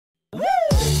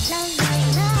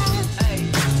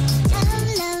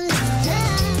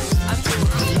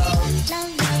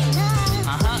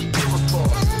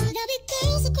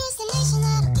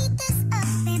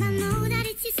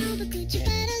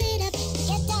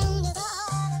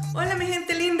Hola mi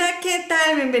gente linda, ¿qué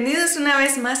tal? Bienvenidos una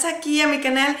vez más aquí a mi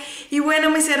canal. Y bueno,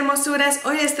 mis hermosuras,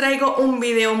 hoy les traigo un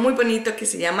video muy bonito que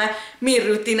se llama mi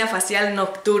rutina facial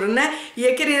nocturna. Y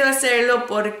he querido hacerlo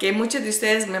porque muchos de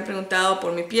ustedes me han preguntado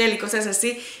por mi piel y cosas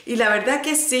así. Y la verdad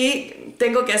que sí,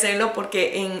 tengo que hacerlo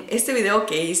porque en este video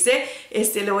que hice,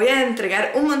 le voy a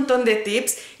entregar un montón de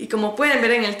tips. Y como pueden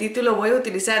ver en el título, voy a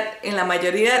utilizar en la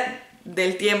mayoría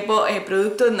del tiempo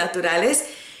productos naturales.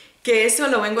 Que eso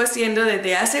lo vengo haciendo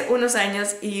desde hace unos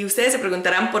años y ustedes se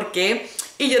preguntarán por qué,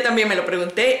 y yo también me lo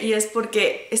pregunté, y es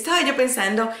porque estaba yo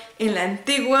pensando en la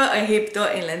antigua Egipto,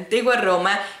 en la antigua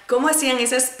Roma, cómo hacían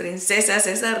esas princesas,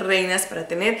 esas reinas para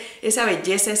tener esa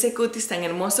belleza, ese cutis tan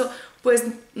hermoso, pues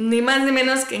ni más ni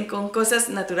menos que con cosas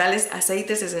naturales,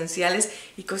 aceites esenciales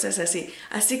y cosas así.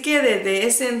 Así que desde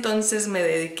ese entonces me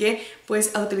dediqué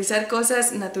pues a utilizar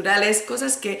cosas naturales,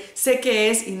 cosas que sé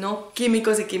que es y no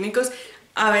químicos y químicos.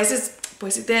 A veces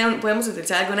pues sí podemos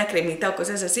utilizar alguna cremita o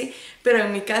cosas así, pero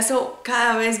en mi caso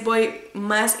cada vez voy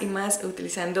más y más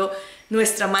utilizando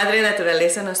nuestra madre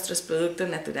naturaleza, nuestros productos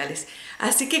naturales.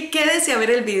 Así que quédense a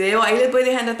ver el video, ahí les voy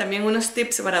dejando también unos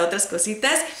tips para otras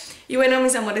cositas. Y bueno,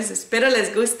 mis amores, espero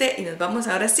les guste y nos vamos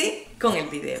ahora sí con el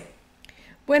video.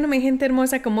 Bueno, mi gente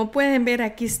hermosa, como pueden ver,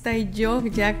 aquí estoy yo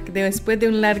ya después de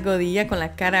un largo día con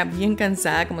la cara bien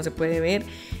cansada, como se puede ver.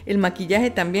 El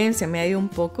maquillaje también se me ha ido un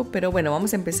poco, pero bueno,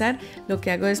 vamos a empezar. Lo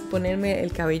que hago es ponerme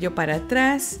el cabello para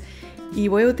atrás y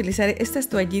voy a utilizar estas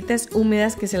toallitas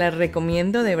húmedas que se las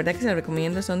recomiendo, de verdad que se las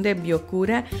recomiendo. Son de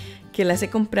Biocura, que las he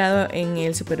comprado en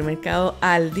el supermercado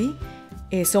Aldi.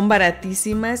 Son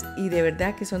baratísimas y de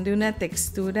verdad que son de una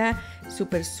textura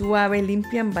súper suave,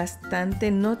 limpian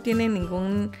bastante, no tienen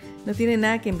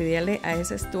nada que envidiarle a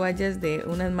esas toallas de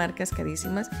unas marcas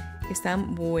carísimas,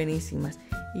 están buenísimas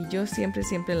y yo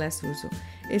siempre las uso.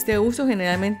 Uso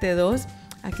generalmente dos,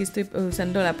 aquí estoy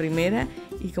usando la primera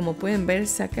y como pueden ver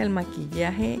saca el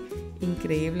maquillaje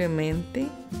increíblemente,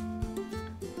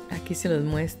 aquí se los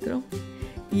muestro.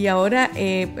 Y ahora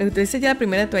utilicé ya la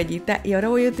primera toallita y ahora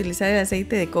voy a utilizar el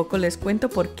aceite de coco. Les cuento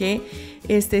por qué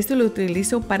esto lo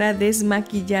utilizo para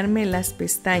desmaquillarme las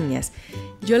pestañas.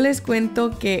 Yo les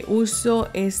cuento que uso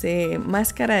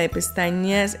máscara de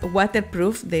pestañas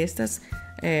waterproof de estas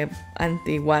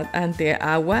anti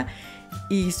agua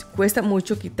y cuesta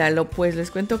mucho quitarlo. Pues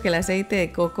les cuento que el aceite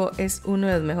de coco es uno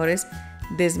de los mejores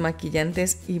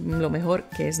desmaquillantes y lo mejor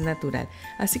que es natural.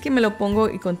 Así que me lo pongo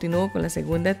y continúo con la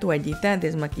segunda toallita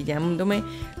desmaquillándome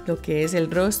lo que es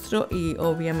el rostro y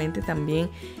obviamente también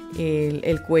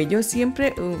el cuello.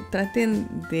 Siempre traten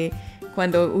de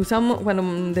cuando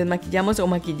desmaquillamos o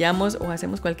maquillamos o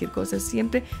hacemos cualquier cosa,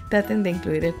 siempre traten de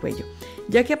incluir el cuello.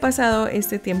 Ya que ha pasado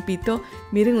este tiempito,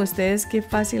 miren ustedes qué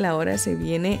fácil ahora se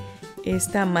viene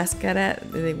esta máscara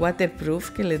de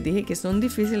waterproof que les dije que son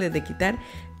difíciles de quitar,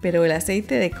 pero el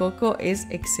aceite de coco es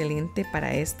excelente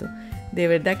para esto. De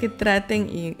verdad que traten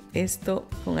y esto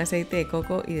con aceite de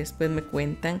coco y después me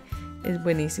cuentan, es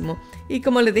buenísimo. Y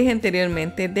como les dije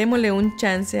anteriormente, démosle un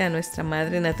chance a nuestra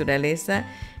madre naturaleza,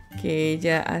 que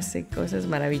ella hace cosas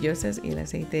maravillosas y el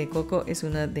aceite de coco es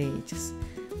una de ellas.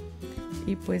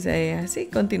 Y pues así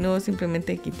continúo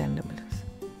simplemente quitándomelos.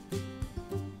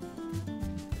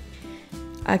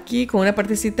 Aquí con una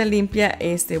partecita limpia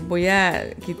voy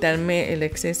a quitarme el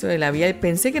exceso de labial.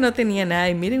 Pensé que no tenía nada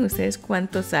y miren ustedes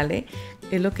cuánto sale.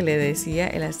 Es lo que le decía,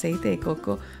 el aceite de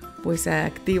coco pues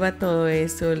activa todo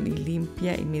eso y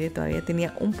limpia. Y mire, todavía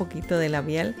tenía un poquito de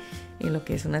labial en lo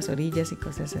que es unas orillas y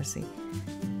cosas así.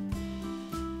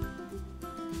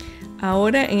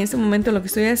 Ahora en este momento lo que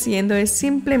estoy haciendo es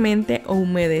simplemente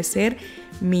humedecer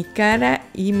mi cara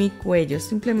y mi cuello.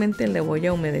 Simplemente le voy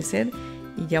a humedecer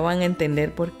y ya van a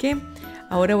entender por qué.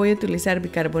 Ahora voy a utilizar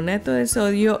bicarbonato de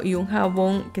sodio y un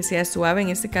jabón que sea suave. En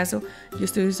este caso yo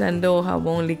estoy usando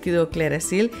jabón líquido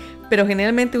Clearasil, pero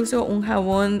generalmente uso un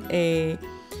jabón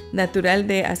natural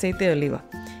de aceite de oliva.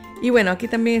 Y bueno, aquí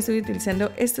también estoy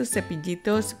utilizando estos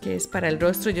cepillitos que es para el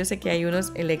rostro. Yo sé que hay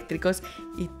unos eléctricos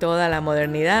y toda la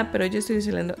modernidad, pero yo estoy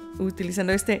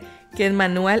utilizando este que es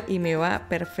manual y me va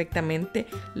perfectamente.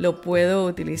 Lo puedo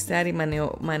utilizar y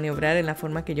maniobrar en la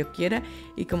forma que yo quiera.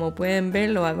 Y como pueden ver,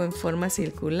 lo hago en forma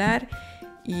circular.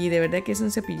 Y de verdad que es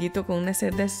un cepillito con unas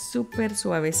cerdas súper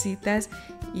suavecitas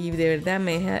y de verdad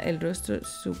me deja el rostro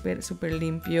súper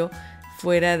limpio,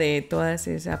 fuera de toda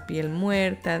esa piel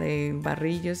muerta, de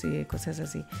barrillos y de cosas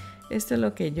así. Esto es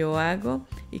lo que yo hago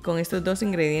y con estos dos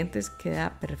ingredientes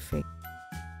queda perfecto.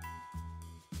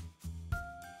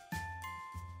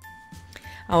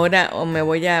 Ahora me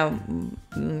voy a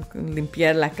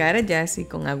limpiar la cara ya así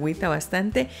con agüita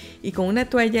bastante y con una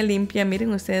toalla limpia.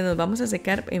 Miren ustedes, nos vamos a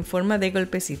secar en forma de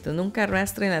golpecito. Nunca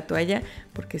arrastren la toalla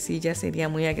porque sí ya sería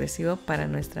muy agresivo para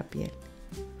nuestra piel.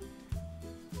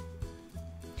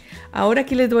 Ahora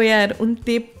aquí les voy a dar un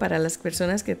tip para las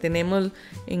personas que tenemos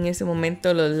en ese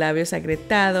momento los labios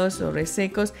agrietados o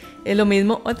resecos. Es lo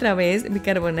mismo, otra vez,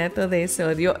 bicarbonato de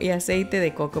sodio y aceite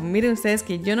de coco. Miren ustedes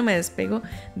que yo no me despego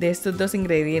de estos dos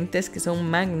ingredientes que son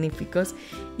magníficos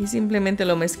y simplemente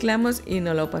lo mezclamos y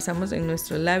nos lo pasamos en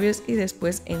nuestros labios y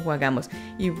después enjuagamos.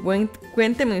 Y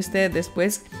cuéntenme ustedes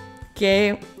después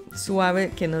qué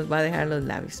suave que nos va a dejar los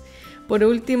labios. Por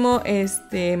último,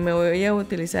 me voy a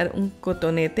utilizar un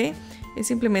cotonete, es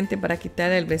simplemente para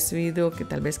quitar el residuo que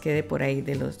tal vez quede por ahí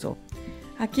de los ojos.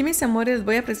 Aquí, mis amores,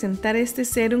 voy a presentar este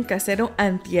serum casero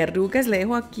antiarrugas. Le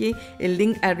dejo aquí el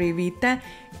link arribita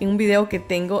en un video que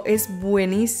tengo. Es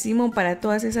buenísimo para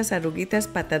todas esas arruguitas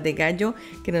patas de gallo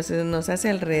que nos hace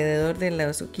alrededor de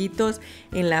los ojitos,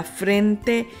 en la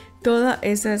frente, todas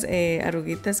esas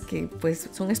arruguitas que pues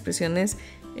son expresiones,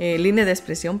 línea de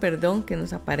expresión, perdón, que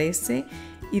nos aparece,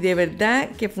 y de verdad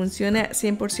que funciona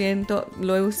 100%.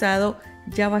 Lo he usado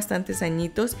ya bastantes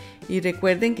añitos y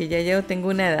recuerden que ya yo tengo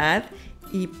una edad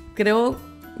y creo,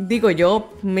 digo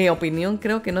yo, mi opinión,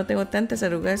 creo que no tengo tantas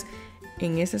arrugas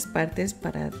en esas partes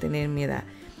para tener mi edad.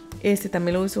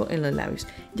 También lo uso en los labios.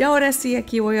 Y ahora sí,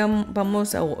 aquí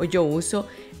yo uso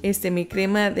mi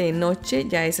crema de noche.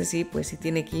 Ya es así, pues sí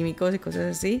tiene químicos y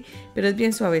cosas así, pero es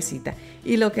bien suavecita.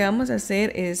 Y lo que vamos a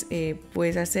hacer es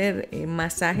pues hacer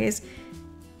masajes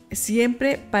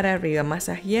siempre para arriba,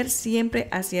 masajear siempre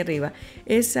hacia arriba.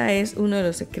 Ese es uno de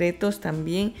los secretos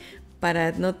también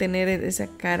para no tener esa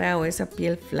cara o esa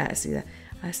piel flácida.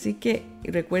 Así que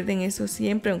recuerden eso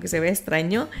siempre, aunque se vea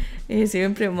extraño,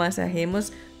 siempre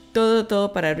masajemos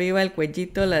todo para arriba, el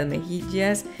cuellito, las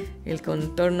mejillas, el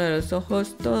contorno de los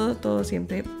ojos, todo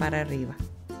siempre para arriba.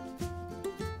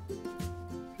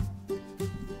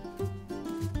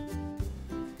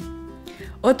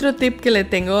 Otro tip que le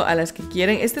tengo a las que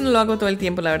quieren, no lo hago todo el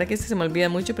tiempo, la verdad que se me olvida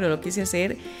mucho, pero lo quise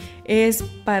hacer, es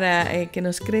para que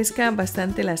nos crezca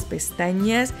bastante las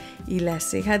pestañas y las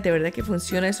cejas. De verdad que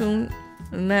funciona, es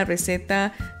una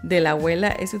receta de la abuela,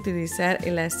 es utilizar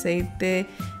el aceite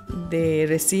de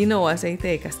resino o aceite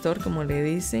de castor, como le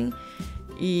dicen,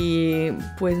 y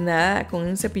pues nada, con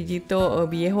un cepillito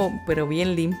viejo pero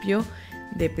bien limpio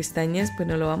de pestañas, pues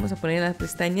nos lo vamos a poner en las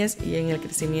pestañas y en el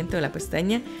crecimiento de la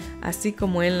pestaña, así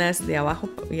como en las de abajo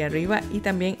y arriba y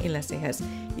también en las cejas,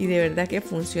 y de verdad que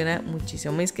funciona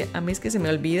muchísimo. A mí es que se me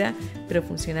olvida, pero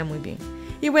funciona muy bien.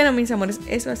 Y bueno, mis amores,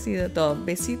 eso ha sido todo.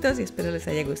 Besitos y espero les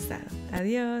haya gustado.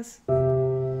 Adiós.